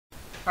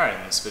Alright,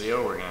 in this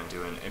video we're going to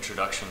do an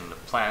introduction to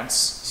plants.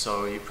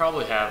 So you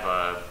probably have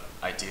an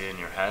idea in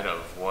your head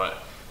of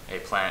what a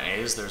plant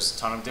is. There's a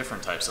ton of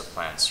different types of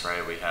plants,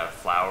 right? We have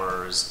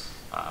flowers,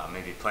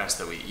 maybe plants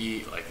that we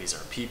eat, like these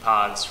are pea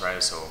pods,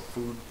 right? So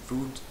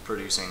food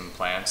producing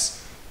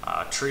plants.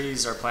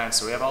 Trees are plants,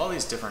 so we have all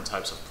these different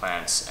types of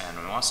plants, and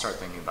we want to start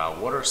thinking about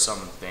what are some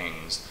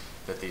things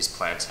that these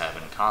plants have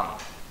in common.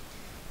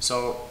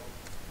 So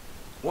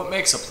what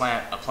makes a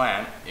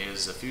plant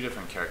is a few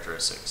different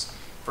characteristics.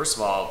 First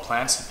of all,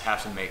 plants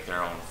have to make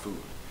their own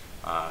food.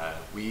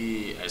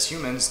 We as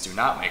humans do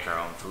not make our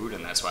own food,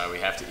 and that's why we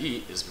have to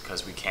eat, is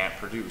because we can't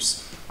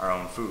produce our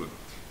own food.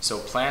 So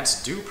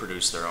plants do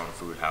produce their own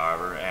food,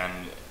 however,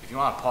 and if you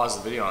want to pause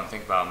the video and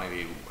think about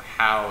maybe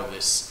how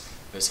this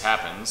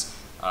happens,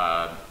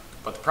 but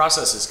the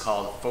process is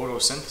called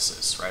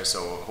photosynthesis, right?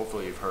 So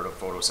hopefully you've heard of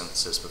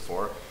photosynthesis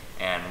before,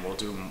 and we'll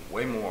do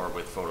way more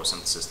with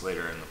photosynthesis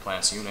later in the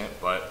plants unit,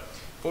 but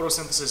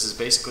photosynthesis is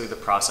basically the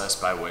process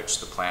by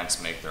which the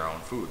plants make their own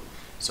food.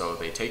 So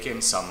they take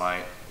in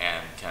sunlight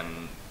and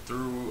can,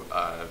 through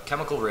a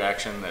chemical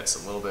reaction that's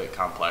a little bit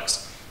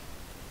complex,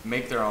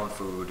 make their own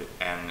food,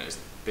 and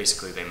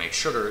basically they make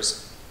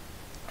sugars,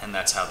 and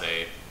that's how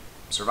they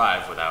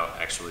survive without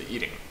actually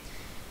eating.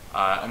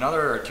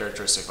 Another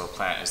characteristic of a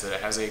plant is that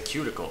it has a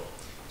cuticle.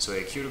 So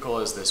a cuticle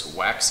is this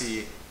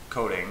waxy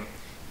coating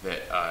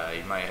that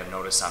you might have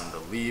noticed on the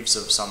leaves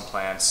of some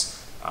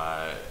plants,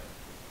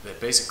 that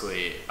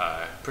basically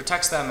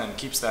protects them and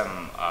keeps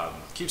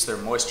their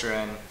moisture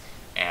in,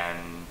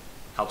 and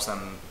helps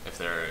them,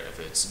 if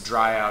it's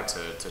dry out,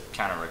 to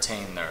kind of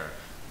retain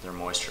their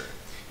moisture.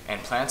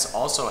 And plants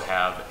also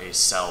have a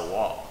cell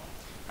wall.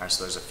 All right,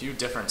 so there's a few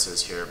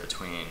differences here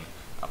between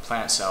a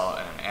plant cell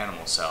and an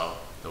animal cell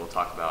that we'll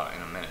talk about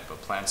in a minute,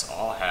 but plants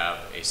all have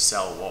a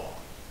cell wall.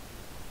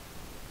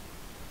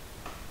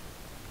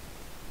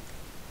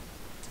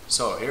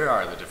 So here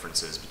are the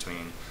differences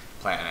between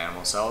plant and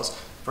animal cells.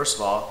 First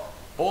of all,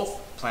 both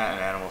plant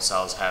and animal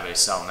cells have a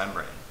cell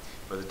membrane,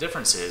 but the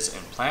difference is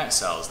in plant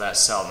cells that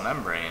cell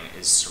membrane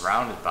is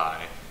surrounded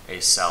by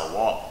a cell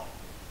wall.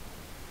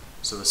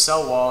 So the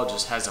cell wall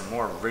just has a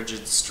more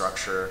rigid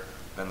structure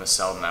than the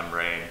cell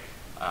membrane,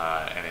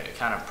 and it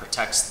kind of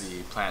protects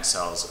the plant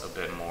cells a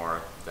bit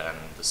more than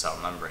the cell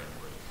membrane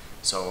would.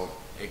 So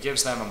it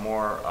gives them a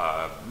more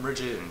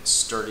rigid and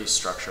sturdy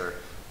structure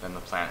than the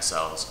plant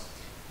cells,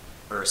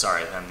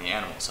 than the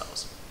animal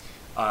cells.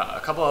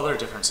 A couple other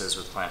differences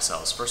with plant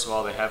cells. First of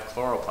all, they have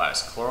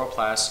chloroplasts.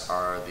 Chloroplasts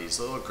are these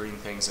little green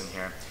things in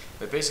here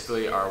that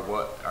basically are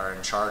what are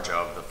in charge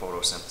of the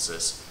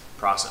photosynthesis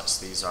process.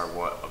 These are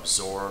what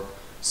absorb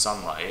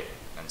sunlight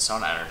and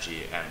sun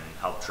energy and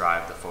help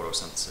drive the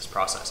photosynthesis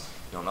process.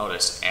 You'll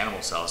notice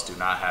animal cells do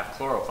not have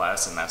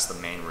chloroplasts, and that's the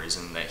main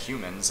reason that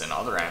humans and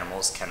other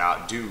animals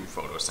cannot do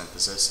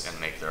photosynthesis and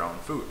make their own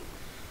food.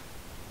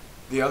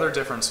 The other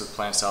difference with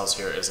plant cells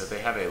here is that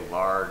they have a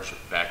large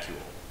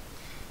vacuole.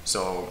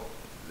 So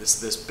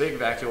this big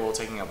vacuole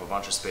taking up a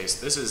bunch of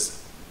space, this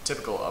is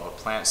typical of a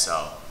plant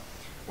cell.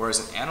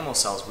 Whereas in animal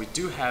cells, we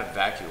do have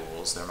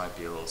vacuoles. There might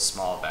be a little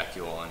small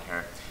vacuole in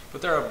here,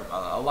 but they're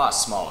a lot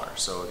smaller.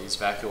 So these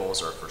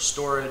vacuoles are for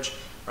storage,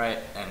 right?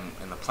 And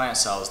in the plant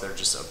cells, they're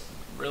just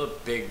a really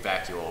big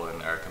vacuole in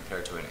there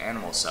compared to in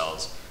animal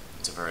cells.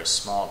 It's a very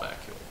small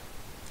vacuole.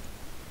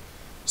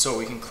 So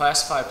we can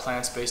classify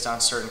plants based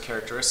on certain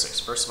characteristics.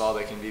 First of all,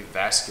 they can be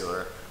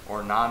vascular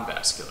or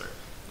non-vascular.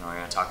 And we're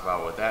going to talk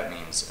about what that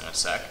means in a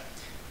sec.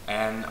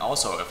 And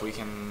also, if we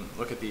can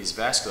look at these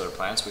vascular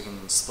plants, we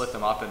can split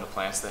them up into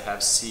plants that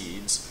have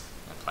seeds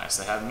and plants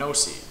that have no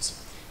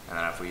seeds. And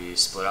then if we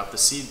split up the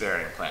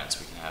seed-bearing plants,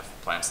 we can have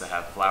plants that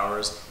have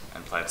flowers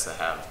and plants that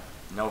have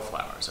no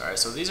flowers. All right,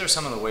 so these are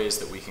some of the ways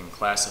that we can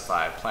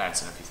classify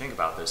plants. And if you think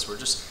about this, we're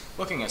just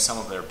looking at some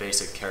of their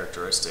basic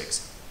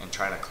characteristics and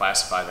trying to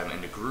classify them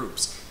into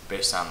groups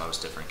based on those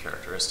different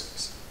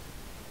characteristics.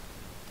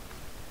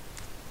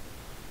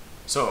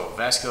 So,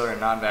 vascular and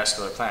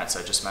non-vascular plants,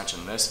 I just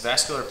mentioned this.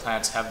 Vascular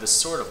plants have this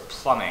sort of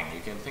plumbing. You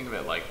can think of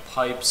it like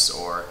pipes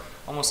or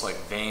almost like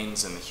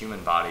veins in the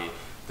human body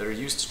that are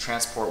used to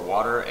transport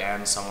water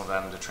and some of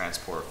them to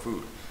transport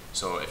food.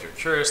 So if you're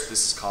curious,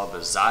 this is called the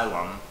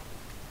xylem,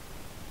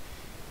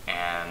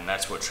 and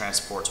that's what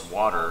transports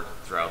water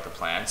throughout the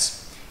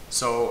plants.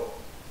 So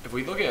if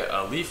we look at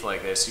a leaf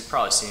like this, you've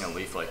probably seen a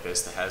leaf like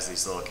this that has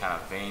these little kind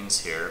of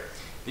veins here.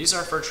 These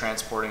are for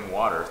transporting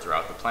water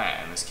throughout the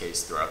plant, in this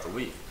case throughout the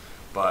leaf.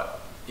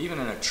 But even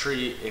in a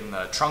tree, in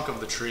the trunk of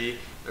the tree,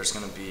 there's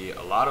going to be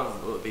a lot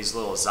of these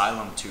little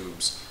xylem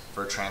tubes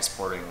for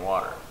transporting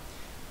water.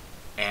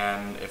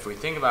 And if we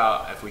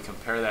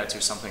compare that to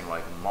something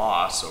like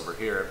moss over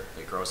here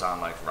that grows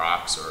on like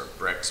rocks or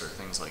bricks or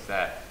things like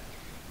that,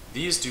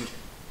 these do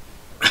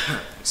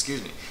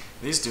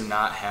these do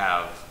not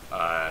have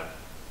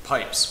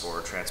pipes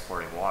for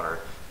transporting water,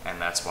 and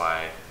that's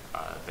why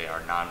they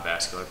are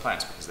non-vascular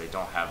plants, because they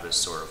don't have this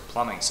sort of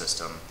plumbing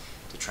system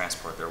to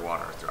transport their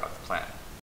water throughout the plant.